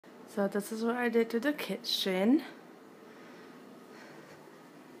So this is what I did to the kitchen.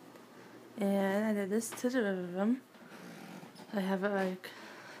 And I did this to the room. I have it like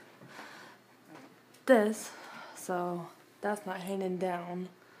this, so that's not hanging down.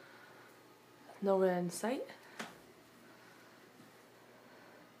 Nowhere in sight.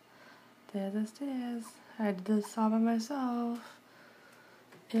 There's the stairs. I did this all by myself.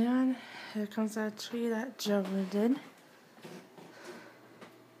 And here comes that tree that Joe did.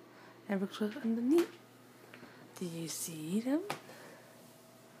 And look what's underneath. Do you see them?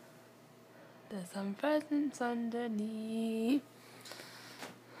 There's some presents underneath.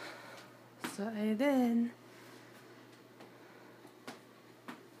 So I did.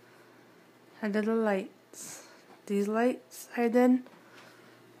 I did the lights. These lights I did.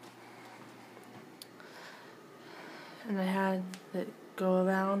 And I had it go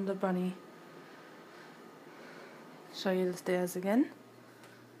around the bunny. Show you the stairs again.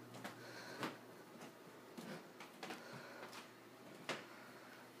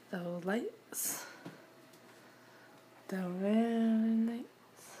 Those lights. The really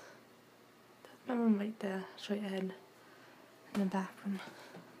lights. That's my room right there, straight ahead. In the bathroom.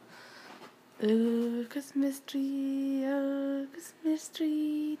 Oh, Christmas tree, oh, Christmas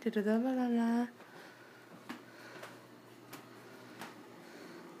tree, da da da la la la.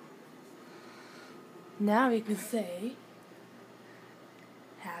 Now we can say,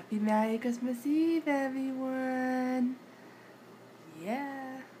 Happy Merry Christmas Eve, everyone.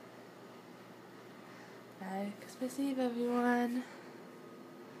 Yeah. Merry Christmas Eve, everyone.